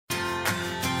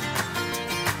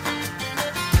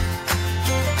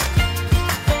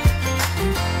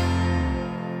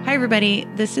everybody.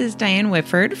 This is Diane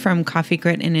Whitford from Coffee,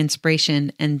 Grit, and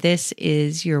Inspiration, and this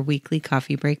is your weekly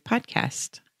coffee break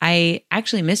podcast. I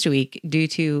actually missed a week due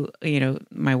to,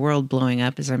 my world blowing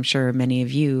up, as I'm sure many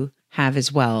of you have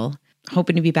as well.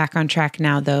 Hoping to be back on track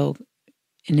now, though,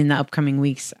 and in the upcoming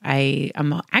weeks,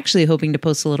 I'm actually hoping to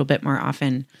post a little bit more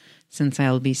often since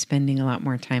I'll be spending a lot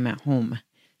more time at home.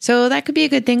 So that could be a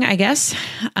good thing, I guess.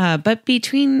 But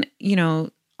between,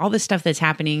 all the stuff that's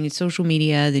happening, social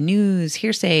media, the news,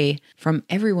 hearsay from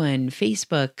everyone,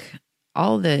 Facebook,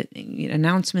 all the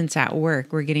announcements at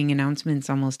work. We're getting announcements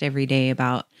almost every day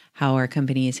about how our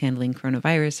company is handling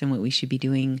coronavirus and what we should be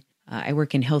doing. I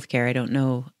work in healthcare. I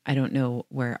don't know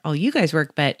where all you guys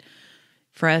work, but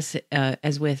for us,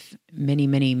 as with many,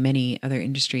 many, many other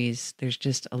industries, there's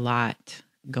just a lot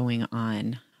going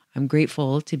on. I'm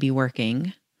grateful to be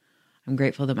working. I'm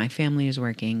grateful that my family is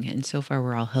working, and so far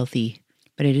we're all healthy.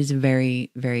 But it is a very,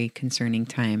 very concerning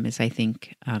time, as I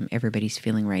think everybody's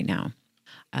feeling right now.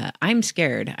 I'm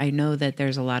scared. I know that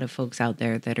there's a lot of folks out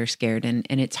there that are scared, and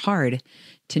it's hard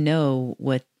to know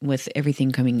what, with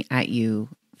everything coming at you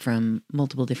from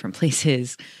multiple different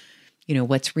places,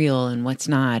 what's real and what's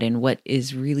not, and what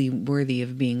is really worthy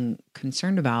of being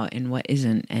concerned about and what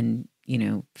isn't, and,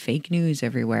 fake news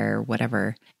everywhere,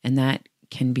 whatever. And that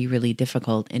can be really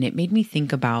difficult. And it made me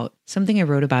think about something I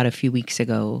wrote about a few weeks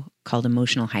ago called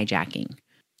emotional hijacking.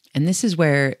 And this is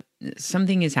where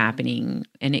something is happening,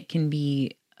 and it can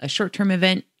be a short-term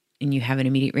event and you have an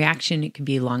immediate reaction. It could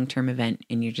be a long-term event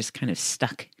and you're just kind of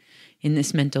stuck in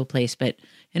this mental place. But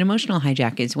an emotional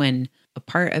hijack is when a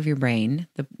part of your brain,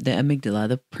 the amygdala,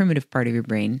 the primitive part of your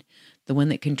brain, the one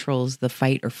that controls the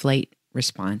fight or flight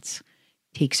response,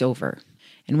 takes over.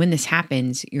 And when this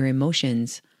happens, your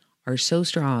emotions are so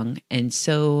strong and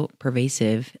so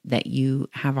pervasive that you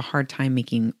have a hard time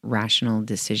making rational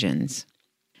decisions.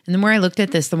 And the more I looked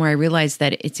at this, the more I realized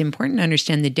that it's important to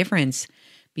understand the difference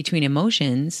between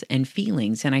emotions and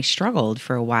feelings. And I struggled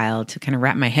for a while to kind of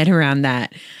wrap my head around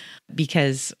that,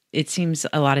 because it seems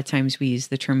a lot of times we use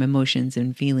the term emotions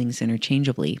and feelings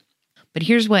interchangeably. But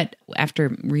here's what,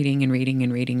 after reading and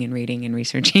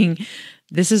researching,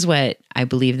 this is what I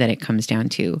believe that it comes down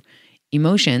to.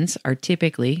 Emotions are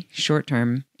typically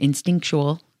short-term,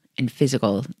 instinctual, and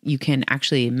physical. You can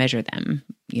actually measure them.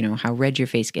 How red your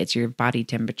face gets, your body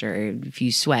temperature, if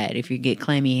you sweat, if you get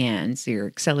clammy hands, your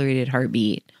accelerated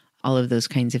heartbeat, all of those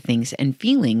kinds of things. And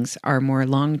feelings are more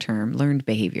long-term learned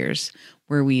behaviors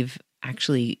where we've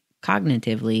actually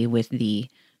cognitively, with the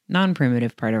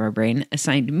non-primitive part of our brain,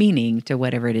 assigned meaning to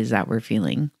whatever it is that we're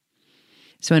feeling.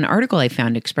 So an article I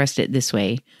found expressed it this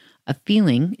way: a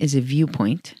feeling is a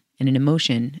viewpoint and an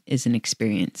emotion is an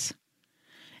experience.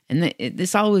 And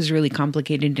this all was really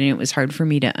complicated, and it was hard for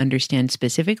me to understand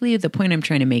specifically. The point I'm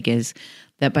trying to make is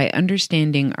that by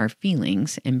understanding our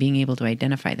feelings and being able to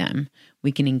identify them,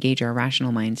 we can engage our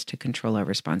rational minds to control our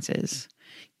responses.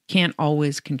 Can't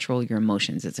always control your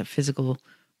emotions. It's a physical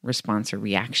response or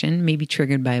reaction, maybe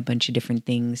triggered by a bunch of different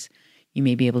things. You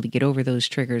may be able to get over those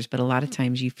triggers, but a lot of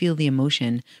times you feel the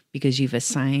emotion because you've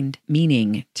assigned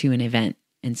meaning to an event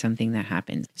and something that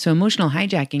happens. So emotional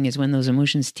hijacking is when those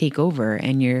emotions take over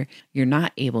and you're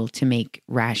not able to make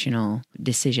rational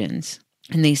decisions.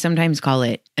 And they sometimes call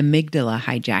it amygdala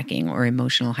hijacking or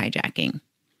emotional hijacking.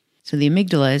 So the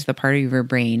amygdala is the part of your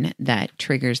brain that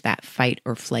triggers that fight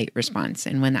or flight response.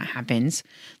 And when that happens,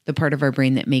 the part of our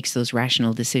brain that makes those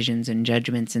rational decisions and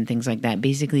judgments and things like that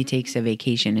basically takes a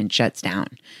vacation and shuts down.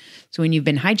 So when you've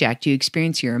been hijacked, you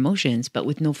experience your emotions, but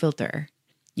with no filter.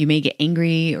 You may get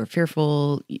angry or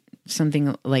fearful,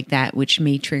 something like that, which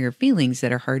may trigger feelings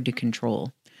that are hard to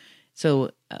control.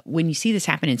 So when you see this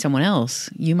happen in someone else,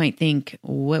 you might think,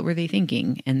 what were they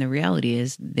thinking? And the reality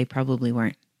is they probably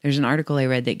weren't. There's an article I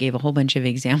read that gave a whole bunch of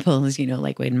examples,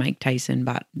 like when Mike Tyson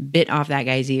bit off that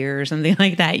guy's ear or something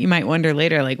like that. You might wonder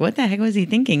later, what the heck was he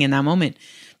thinking in that moment?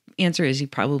 Answer is he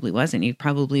probably wasn't. He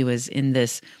probably was in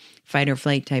this fight or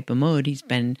flight type of mode. He's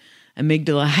been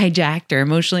amygdala hijacked or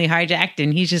emotionally hijacked,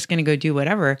 and he's just going to go do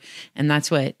whatever. And that's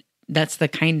the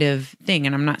kind of thing.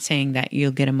 And I'm not saying that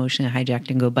you'll get emotionally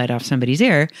hijacked and go bite off somebody's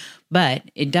ear, but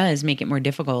it does make it more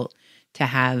difficult to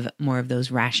have more of those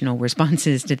rational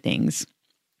responses to things.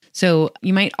 So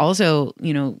you might also,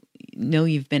 know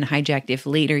you've been hijacked if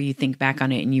later you think back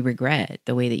on it and you regret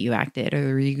the way that you acted,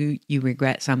 or you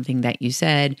regret something that you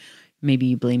said. Maybe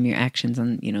you blame your actions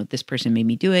on, this person made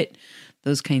me do it.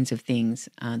 Those kinds of things.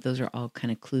 Those are all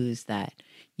kind of clues that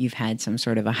you've had some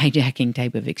sort of a hijacking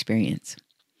type of experience.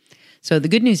 So the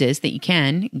good news is that you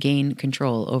can gain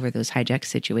control over those hijack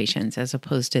situations as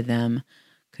opposed to them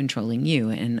controlling you.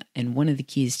 And one of the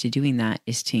keys to doing that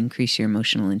is to increase your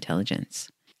emotional intelligence.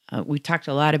 We talked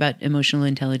a lot about emotional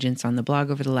intelligence on the blog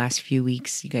over the last few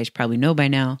weeks. You guys probably know by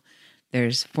now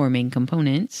there's 4 main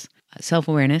components: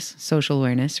 self-awareness, social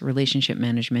awareness, relationship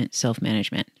management,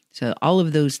 self-management. So all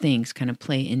of those things kind of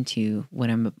play into what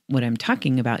I'm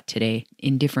talking about today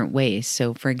in different ways.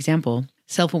 So for example,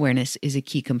 self-awareness is a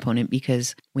key component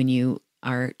because when you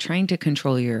are trying to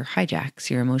control your hijacks,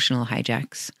 your emotional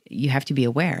hijacks, you have to be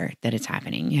aware that it's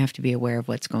happening. You have to be aware of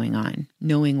what's going on.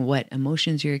 Knowing what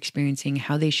emotions you're experiencing,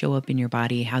 how they show up in your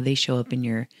body, how they show up in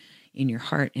your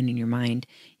heart and in your mind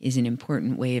is an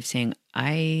important way of saying,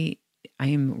 I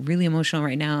am really emotional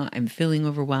right now. I'm feeling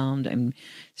overwhelmed. I'm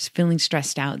feeling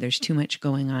stressed out. There's too much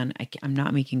going on. I'm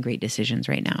not making great decisions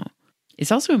right now.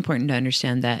 It's also important to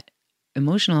understand that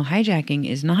emotional hijacking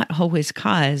is not always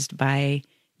caused by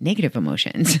negative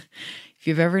emotions. If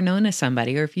you've ever known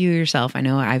somebody, or if you yourself, I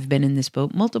know I've been in this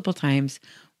boat multiple times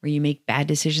where you make bad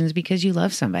decisions because you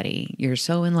love somebody. You're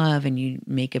so in love and you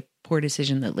make a poor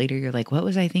decision that later you're like, what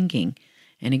was I thinking?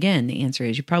 And again, the answer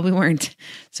is you probably weren't.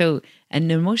 So an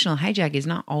emotional hijack is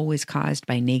not always caused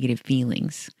by negative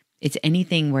feelings. It's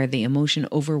anything where the emotion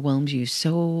overwhelms you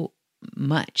so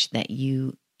much that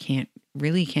you can't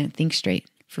think straight.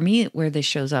 For me, where this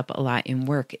shows up a lot in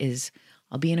work is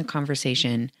I'll be in a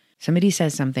conversation, somebody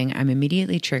says something, I'm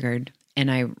immediately triggered,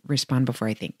 and I respond before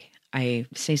I think. I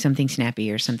say something snappy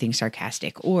or something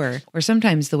sarcastic, or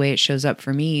sometimes the way it shows up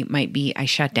for me might be I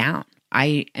shut down.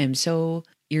 I am so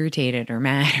irritated or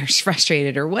mad or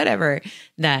frustrated or whatever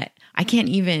that I can't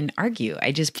even argue.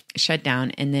 I just shut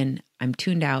down, and then I'm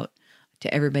tuned out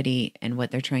to everybody and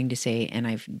what they're trying to say, and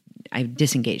I've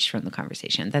disengaged from the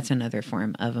conversation. That's another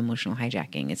form of emotional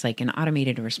hijacking. It's like an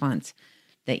automated response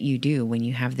that you do when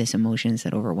you have these emotions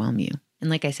that overwhelm you. And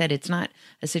like I said, it's not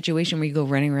a situation where you go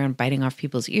running around biting off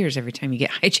people's ears every time you get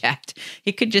hijacked.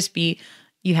 It could just be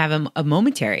you have a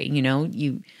momentary,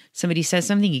 somebody says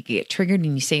something, you get triggered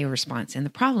and you say a response. And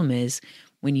the problem is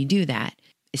when you do that,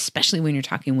 especially when you're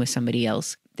talking with somebody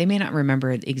else, they may not remember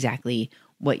exactly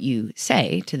what you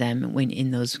say to them when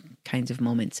in those kinds of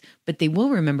moments, but they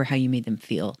will remember how you made them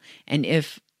feel. And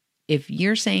if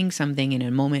you're saying something in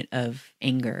a moment of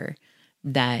anger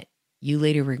that you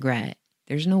later regret,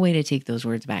 there's no way to take those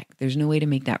words back. There's no way to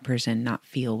make that person not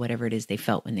feel whatever it is they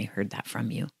felt when they heard that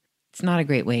from you. It's not a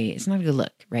great way. It's not a good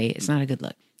look, right? It's not a good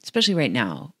look, especially right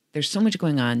now. There's so much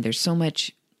going on. There's so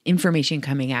much information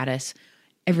coming at us.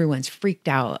 Everyone's freaked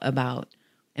out about,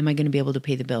 am I going to be able to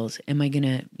pay the bills? Am I going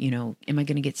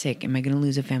to get sick? Am I going to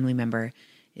lose a family member?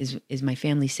 Is my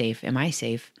family safe? Am I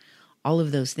safe? All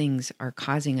of those things are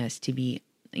causing us to be,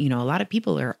 a lot of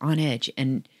people are on edge,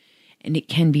 and it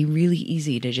can be really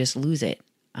easy to just lose it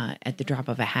at the drop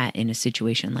of a hat in a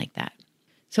situation like that.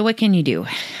 So what can you do?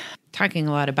 Talking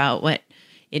a lot about what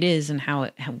it is and how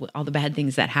all the bad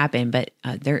things that happen, but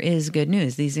there is good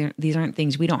news. These aren't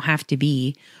things. We don't have to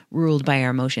be ruled by our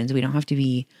emotions. We don't have to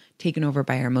be taken over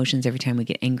by our emotions every time we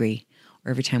get angry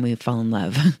or every time we fall in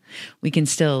love. We can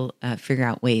still figure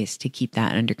out ways to keep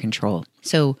that under control.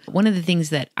 So one of the things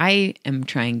that I am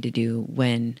trying to do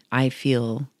when I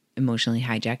feel emotionally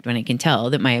hijacked, when I can tell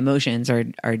that my emotions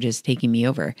are just taking me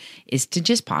over, is to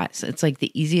just pause. It's like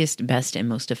the easiest, best, and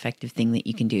most effective thing that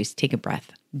you can do is take a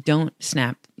breath. Don't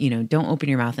snap, don't open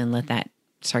your mouth and let that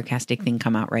sarcastic thing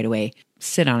come out right away.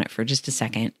 Sit on it for just a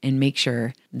second and make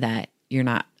sure that you're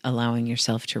not allowing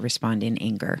yourself to respond in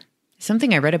anger.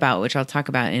 Something I read about, which I'll talk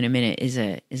about in a minute, is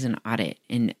an audit.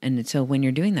 And so when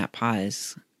you're doing that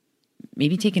pause,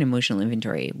 maybe take an emotional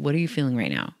inventory. What are you feeling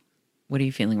right now? What are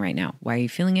you feeling right now? Why are you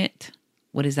feeling it?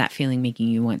 What is that feeling making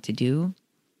you want to do?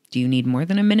 Do you need more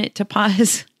than a minute to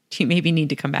pause? Do you maybe need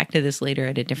to come back to this later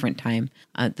at a different time?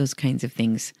 Those kinds of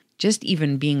things. Just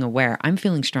even being aware, I'm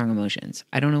feeling strong emotions.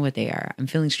 I don't know what they are. I'm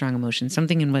feeling strong emotions.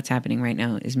 Something in what's happening right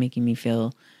now is making me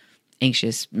feel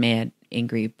anxious, mad,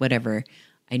 angry, whatever.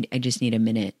 I just need a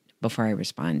minute before I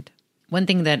respond. One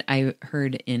thing that I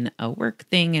heard in a work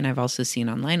thing, and I've also seen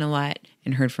online a lot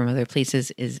and heard from other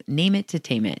places, is name it to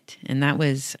tame it. And that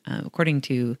was, according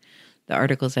to the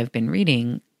articles I've been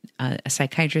reading, a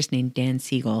psychiatrist named Dan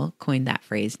Siegel coined that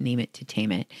phrase, name it to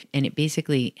tame it. And it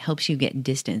basically helps you get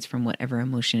distance from whatever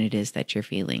emotion it is that you're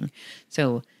feeling.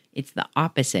 So it's the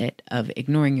opposite of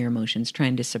ignoring your emotions,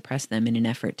 trying to suppress them in an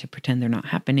effort to pretend they're not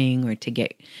happening or to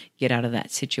get out of that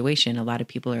situation. A lot of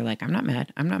people are like, I'm not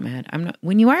mad.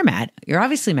 When you are mad, you're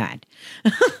obviously mad.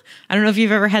 I don't know if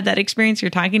you've ever had that experience.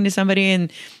 You're talking to somebody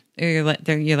and you're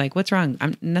like, what's wrong?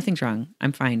 Nothing's wrong.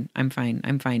 I'm fine.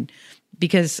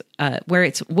 Because where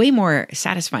it's way more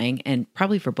satisfying, and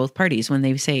probably for both parties, when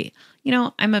they say,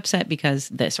 I'm upset because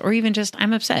this, or even just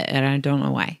I'm upset and I don't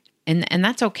know why. And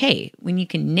that's okay. When you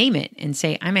can name it and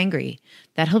say, I'm angry,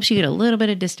 that helps you get a little bit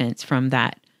of distance from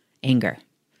that anger.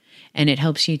 And it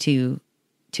helps you to,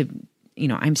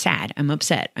 I'm sad, I'm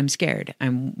upset, I'm scared,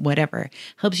 I'm whatever.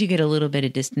 Helps you get a little bit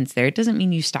of distance there. It doesn't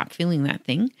mean you stop feeling that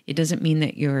thing. It doesn't mean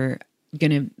that you're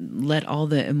going to let all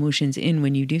the emotions in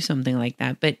when you do something like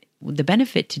that. But the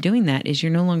benefit to doing that is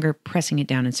you're no longer pressing it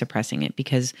down and suppressing it,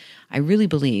 because I really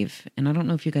believe, and I don't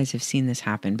know if you guys have seen this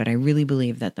happen, but I really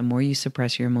believe that the more you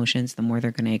suppress your emotions, the more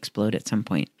they're going to explode at some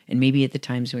point. And maybe at the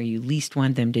times where you least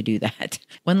want them to do that.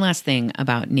 One last thing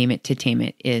about name it to tame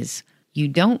it is you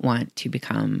don't want to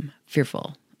become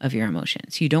fearful of your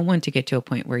emotions. You don't want to get to a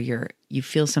point where you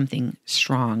feel something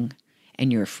strong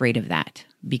and you're afraid of that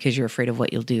because you're afraid of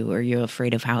what you'll do, or you're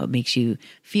afraid of how it makes you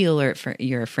feel, or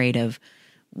you're afraid of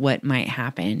what might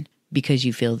happen because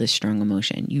you feel this strong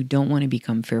emotion. You don't want to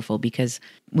become fearful, because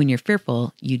when you're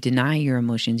fearful, you deny your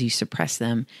emotions, you suppress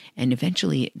them, and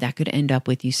eventually that could end up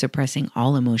with you suppressing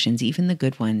all emotions, even the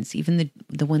good ones, even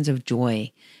the ones of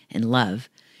joy and love.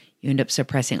 You end up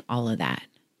suppressing all of that.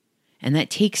 And that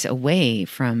takes away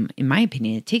from, in my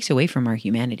opinion, it takes away from our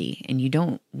humanity. And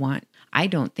I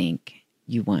don't think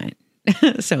you want,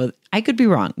 so I could be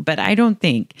wrong, but I don't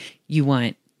think you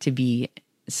want to be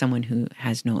someone who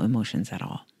has no emotions at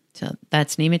all. So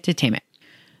that's name it to tame it.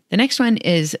 The next one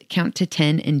is count to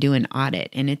 10 and do an audit.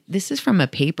 And this is from a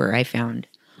paper I found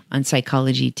on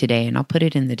Psychology Today, and I'll put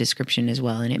it in the description as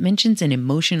well. And it mentions an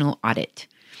emotional audit.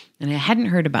 And I hadn't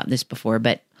heard about this before,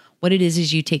 but what it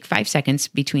is you take 5 seconds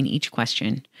between each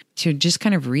question to just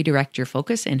kind of redirect your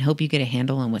focus and help you get a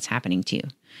handle on what's happening to you.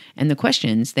 And the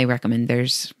questions they recommend,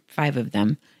 there's 5 of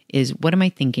them, is what am I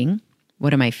thinking?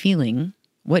 What am I feeling?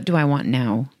 What do I want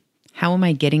now? How am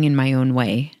I getting in my own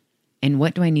way? And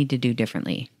what do I need to do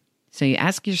differently? So you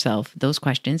ask yourself those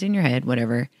questions in your head,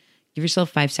 whatever. Give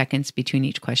yourself 5 seconds between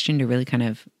each question to really kind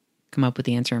of come up with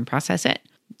the answer and process it.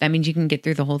 That means you can get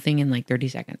through the whole thing in like 30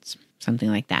 seconds, something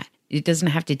like that. It doesn't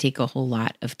have to take a whole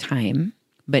lot of time,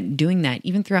 but doing that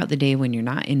even throughout the day when you're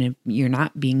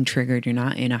not being triggered, you're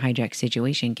not in a hijacked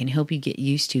situation, can help you get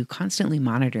used to constantly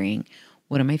monitoring.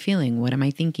 What am I feeling? What am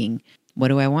I thinking? What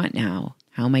do I want now?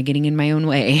 How am I getting in my own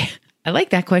way? I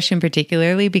like that question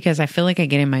particularly because I feel like I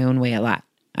get in my own way a lot.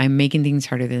 I'm making things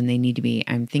harder than they need to be.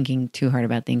 I'm thinking too hard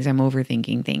about things. I'm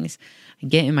overthinking things. I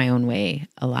get in my own way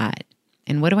a lot.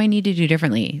 And what do I need to do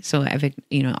differently? So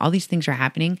all these things are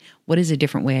happening. What is a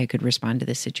different way I could respond to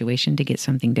this situation to get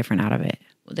something different out of it?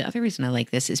 Well, the other reason I like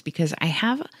this is because I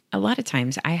have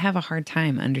a hard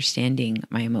time understanding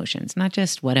my emotions. Not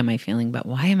just what am I feeling, but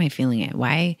why am I feeling it?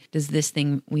 Why does this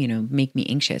thing, make me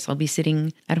anxious? I'll be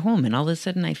sitting at home and all of a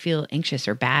sudden I feel anxious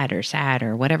or bad or sad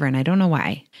or whatever, and I don't know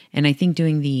why. And I think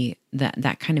doing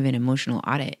that kind of an emotional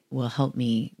audit will help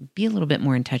me be a little bit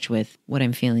more in touch with what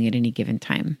I'm feeling at any given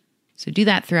time. So do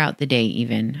that throughout the day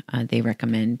even, they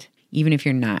recommend, even if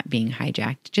you're not being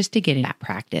hijacked, just to get in that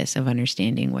practice of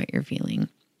understanding what you're feeling.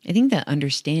 I think that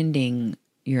understanding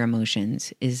your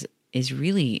emotions is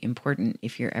really important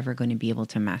if you're ever going to be able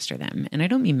to master them. And I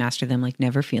don't mean master them like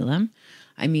never feel them.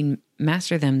 I mean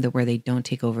master them where they don't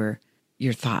take over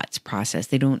your thoughts process.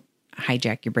 They don't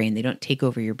hijack your brain. They don't take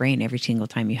over your brain every single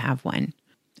time you have one.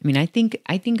 I mean, I think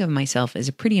of myself as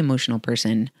a pretty emotional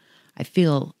person. I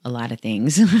feel a lot of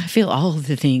things. I feel all of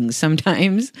the things.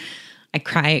 Sometimes I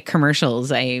cry at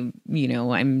commercials. I'm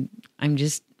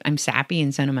sappy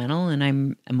and sentimental, and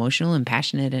I'm emotional and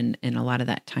passionate. And a lot of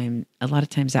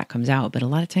times that comes out, but a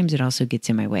lot of times it also gets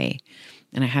in my way.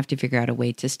 And I have to figure out a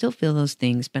way to still feel those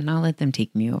things, but not let them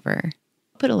take me over.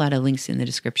 I'll put a lot of links in the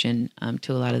description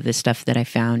to a lot of the stuff that I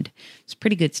found. It's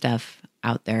pretty good stuff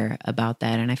out there about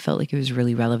that. And I felt like it was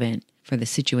really relevant for the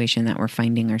situation that we're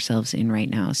finding ourselves in right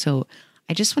now. So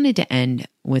I just wanted to end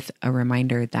with a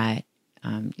reminder that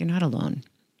you're not alone.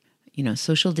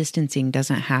 Social distancing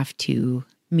doesn't have to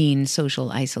mean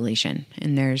social isolation.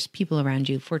 And there's people around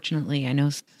you. Fortunately, I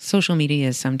know social media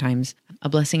is sometimes a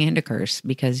blessing and a curse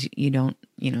because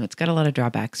it's got a lot of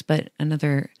drawbacks. But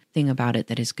another thing about it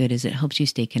that is good is it helps you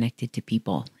stay connected to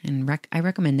people. And I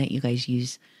recommend that you guys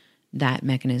use that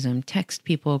mechanism. Text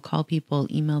people, call people,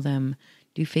 email them,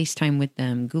 do FaceTime with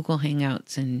them, Google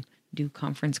Hangouts, and do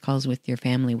conference calls with your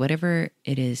family, whatever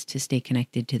it is to stay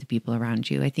connected to the people around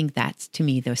you. I think that's, to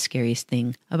me, the scariest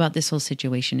thing about this whole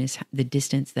situation is the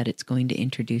distance that it's going to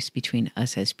introduce between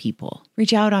us as people.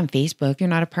 Reach out on Facebook. If you're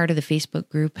not a part of the Facebook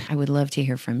group, I would love to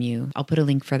hear from you. I'll put a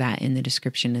link for that in the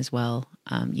description as well.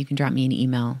 You can drop me an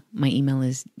email. My email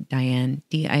is Diane,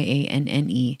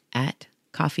 Dianne, at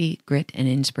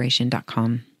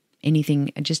coffeegritandinspiration.com.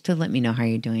 Anything just to let me know how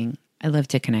you're doing. I love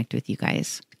to connect with you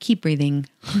guys. Keep breathing.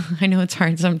 I know it's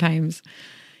hard sometimes.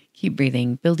 Keep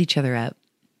breathing, build each other up,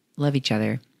 love each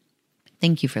other.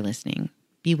 Thank you for listening.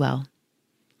 Be well.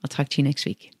 I'll talk to you next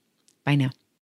week. Bye now.